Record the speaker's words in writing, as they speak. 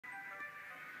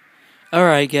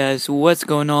Alright guys, what's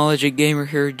going on? Legit Gamer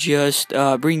here, just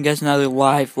bringing you guys another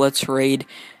live Let's Raid.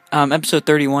 Episode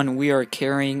 31, we are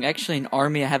carrying, actually an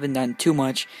army, I haven't done too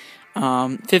much.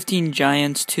 15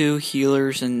 giants, 2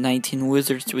 healers, and 19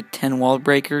 wizards with 10 wall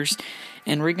breakers.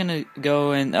 And we're gonna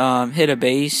go and hit a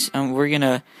base, and we're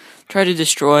gonna try to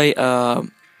destroy,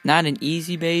 not an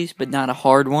easy base, but not a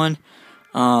hard one.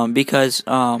 Because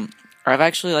I've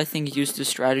actually, I think, used this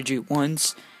strategy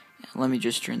once. Let me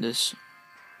just turn this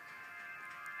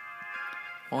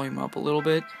volume up a little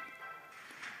bit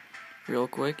real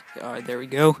quick. There we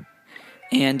go.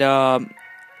 And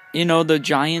the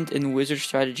giant and wizard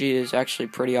strategy is actually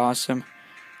pretty awesome.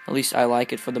 At least I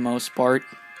like it for the most part.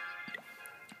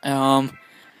 I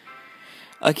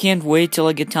can't wait till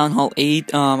I get Town Hall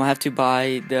 8. I have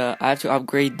to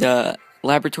upgrade the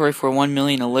laboratory for 1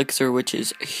 million elixir, which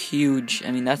is huge.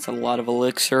 I mean, that's a lot of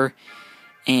elixir.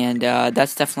 And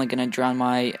that's definitely going to drown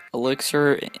my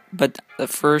elixir. But the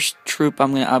first troop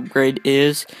I'm going to upgrade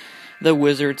is the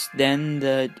wizards, then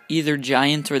the either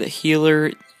giant or the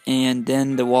healer, and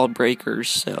then the wall breakers.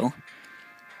 So,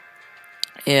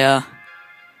 yeah.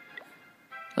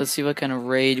 Let's see what kind of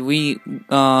raid.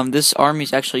 This army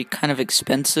is actually kind of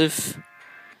expensive.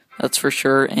 That's for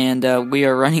sure. And we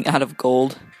are running out of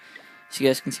gold. So you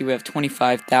guys can see we have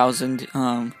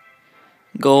 25,000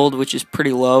 gold, which is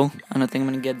pretty low. I don't think I'm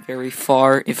going to get very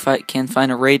far if I can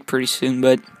find a raid pretty soon,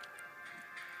 but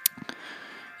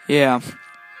yeah.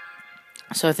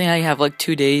 So I think I have like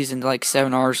 2 days and like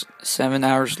 7 hours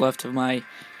left of my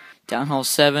Town Hall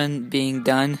 7 being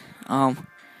done. No,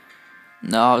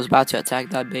 I was about to attack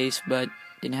that base, but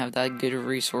didn't have that good of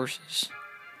resources.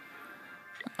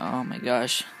 Oh my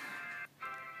gosh.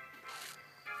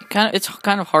 It's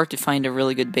kind of hard to find a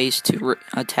really good base to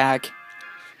attack.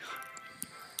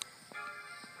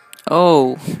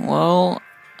 Oh, well,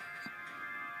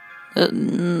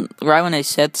 right when I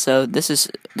said so,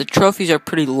 the trophies are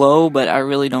pretty low, but I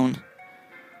really don't.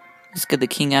 Let's get the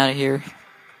king out of here.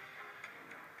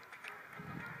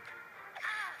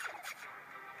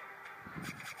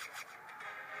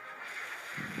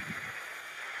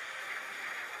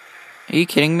 Are you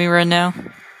kidding me right now?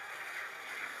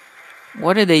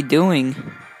 What are they doing?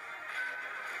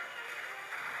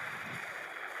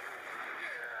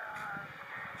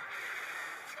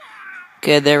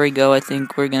 Okay, there we go. I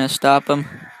think we're gonna stop him.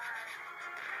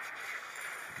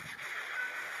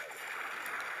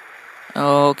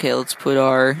 Okay, let's put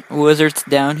our wizards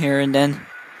down here, and then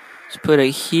let's put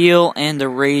a heal and a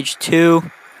rage too.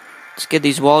 Let's get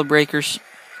these wall breakers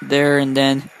there, and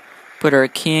then put our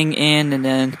king in, and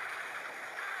then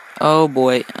oh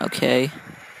boy, okay.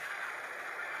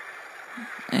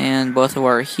 And both of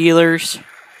our healers.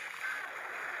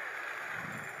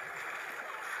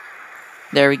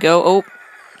 There we go. Oh,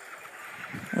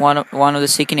 one of the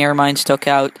Seeking Air Mines took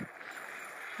out.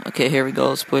 Okay, here we go.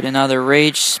 Let's put another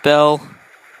rage spell.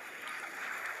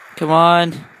 Come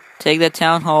on, take that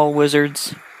Town Hall,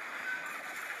 wizards.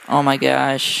 Oh my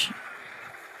gosh.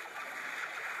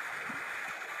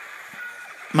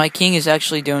 My king is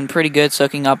actually doing pretty good,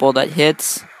 soaking up all those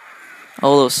hits.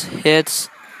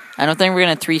 I don't think we're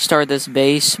gonna 3-star this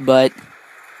base, but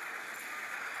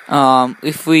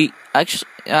if we actually,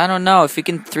 I don't know, if we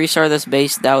can 3-star this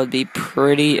base, that would be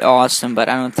pretty awesome, but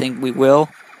I don't think we will.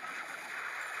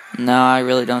 No, I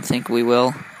really don't think we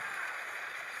will.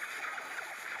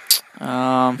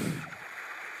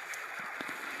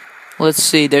 Let's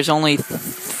see, there's only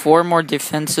 4 more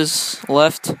defenses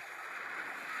left.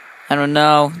 I don't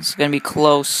know, it's gonna be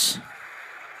close.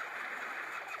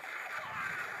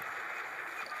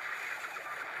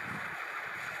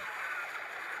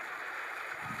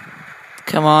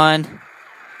 Come on.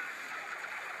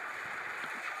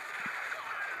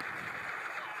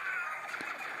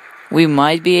 We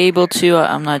might be able to,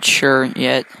 I'm not sure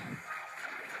yet.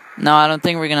 No, I don't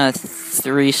think we're gonna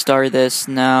 3-star this,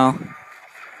 no.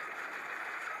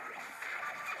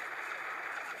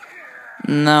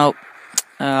 Nope.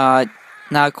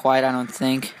 Not quite, I don't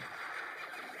think.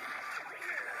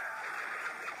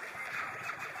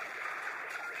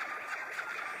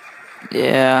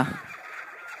 Yeah.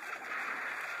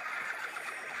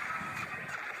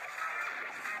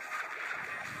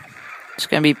 It's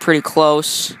gonna be pretty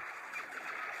close.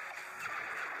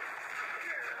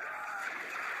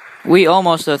 We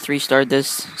almost 3-starred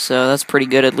this, so that's pretty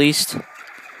good at least.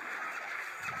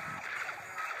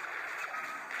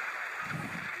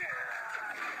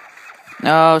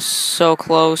 Oh, so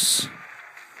close.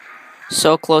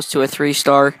 So close to a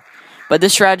 3-star. But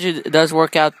this strategy does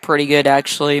work out pretty good,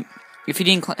 actually. If you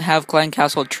didn't have Clan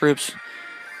Castle troops,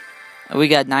 we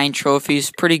got 9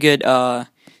 trophies. Pretty good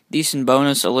decent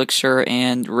bonus, elixir,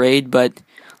 and raid, but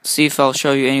let's see if I'll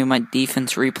show you any of my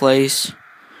defense replays.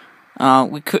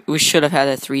 We should have had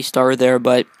a 3-star there,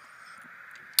 but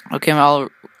okay, I'll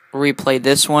replay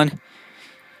this one.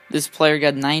 This player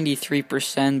got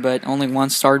 93%, but only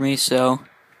 1-starred me, so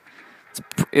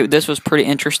this was pretty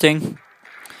interesting.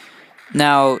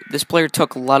 Now, this player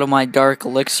took a lot of my dark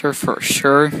elixir for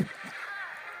sure,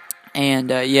 and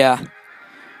yeah.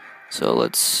 So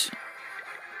let's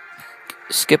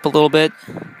skip a little bit.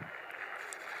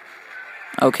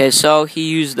 Okay, so he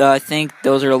used, I think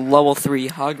those are level 3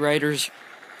 Hog Riders.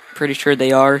 Pretty sure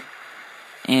they are.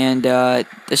 And the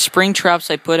spring traps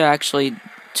I put actually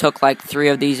took like 3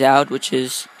 of these out, which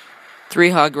is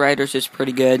 3 Hog Riders is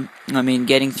pretty good. I mean,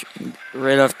 getting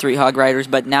rid of 3 Hog Riders.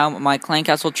 But now my Clan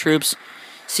Castle troops,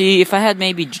 see, if I had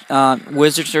maybe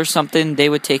wizards or something, they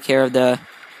would take care of the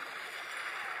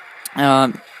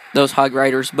those Hog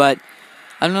Riders, but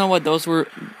I don't know what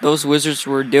those wizards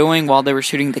were doing while they were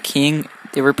shooting the king.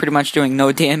 They were pretty much doing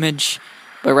no damage,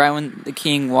 but right when the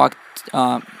king walked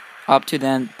up to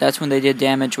them, that's when they did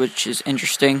damage, which is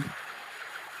interesting.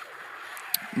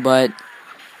 But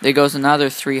there goes another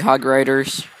 3 Hog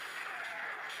Riders.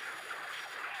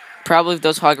 Probably if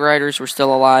those Hog Riders were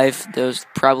still alive, those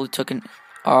probably took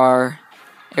our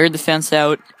air defense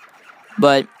out,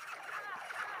 but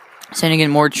sending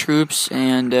in more troops,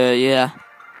 and yeah.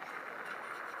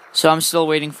 So I'm still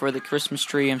waiting for the Christmas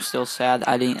tree. I'm still sad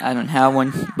I don't have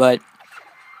one, but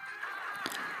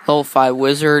level 5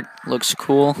 wizard looks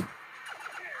cool.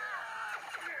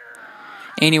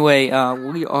 Anyway,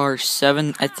 we are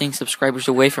 7, I think, subscribers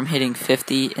away from hitting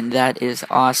 50, and that is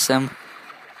awesome.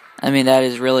 I mean, that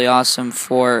is really awesome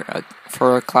for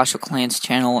a Clash of Clans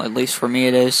channel. At least for me,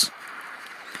 it is.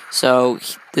 So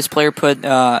this player put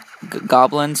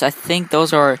goblins. I think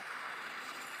those are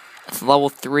level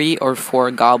 3 or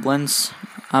 4 goblins.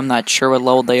 I'm not sure what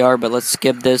level they are, but let's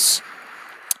skip this.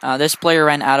 This player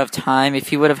ran out of time. If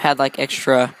he would have had like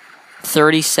extra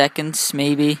 30 seconds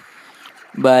maybe,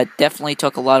 but definitely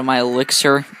took a lot of my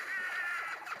elixir.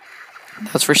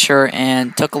 That's for sure,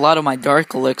 and took a lot of my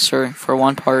dark elixir for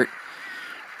one part.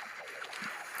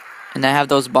 And I have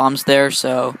those bombs there,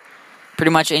 so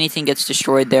pretty much anything gets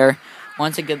destroyed there.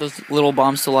 Once I get those little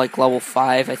bombs to like level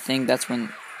 5, I think that's when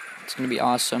it's going to be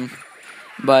awesome.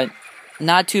 But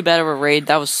not too bad of a raid.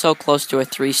 That was so close to a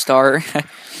 3-star.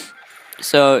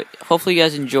 So hopefully you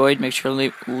guys enjoyed. Make sure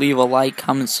to leave a like,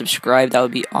 comment, subscribe. That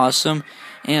would be awesome.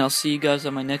 And I'll see you guys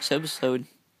on my next episode.